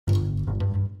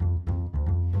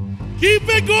Keep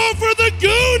it going for the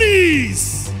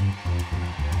Goonies!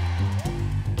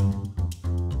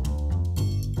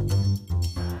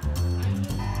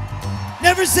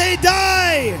 Never say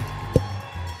die!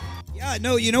 Yeah,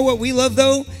 no, you know what we love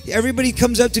though? Everybody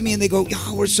comes up to me and they go,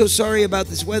 oh, we're so sorry about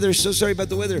this weather, so sorry about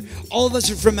the weather. All of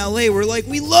us are from LA. We're like,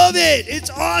 we love it.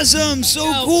 It's awesome,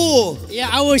 so cool. Yeah,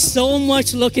 I was so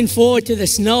much looking forward to the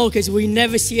snow because we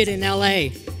never see it in LA.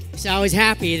 So I was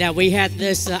happy that we had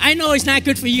this. I know it's not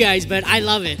good for you guys, but I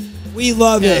love it. We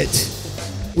love it.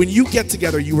 When you get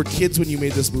together, you were kids when you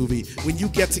made this movie. When you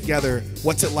get together,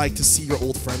 what's it like to see your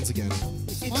old friends again?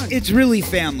 It's really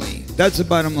family. That's the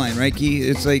bottom line, right, Key?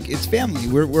 It's like, it's family.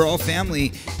 We're all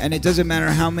family, and it doesn't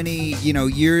matter how many,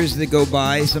 years that go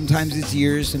by. Sometimes it's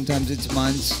years, sometimes it's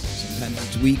months, sometimes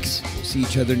it's weeks. We'll see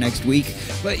each other next week.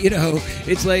 But,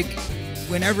 it's like,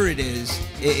 whenever it is,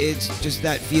 it's just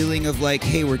that feeling of like,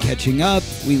 hey, we're catching up.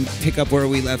 We pick up where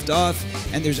we left off,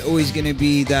 and there's always going to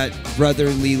be that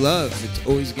brotherly love. It's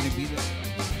always going to be there.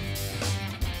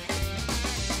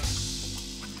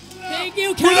 Thank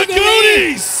you, For the Calgary.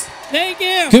 Goonies! Thank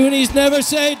you. Goonies never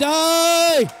say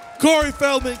die! Corey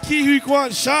Feldman, Ki Hui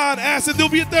Kwan, Sean Astin, they'll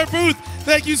be at their booth.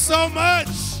 Thank you so much.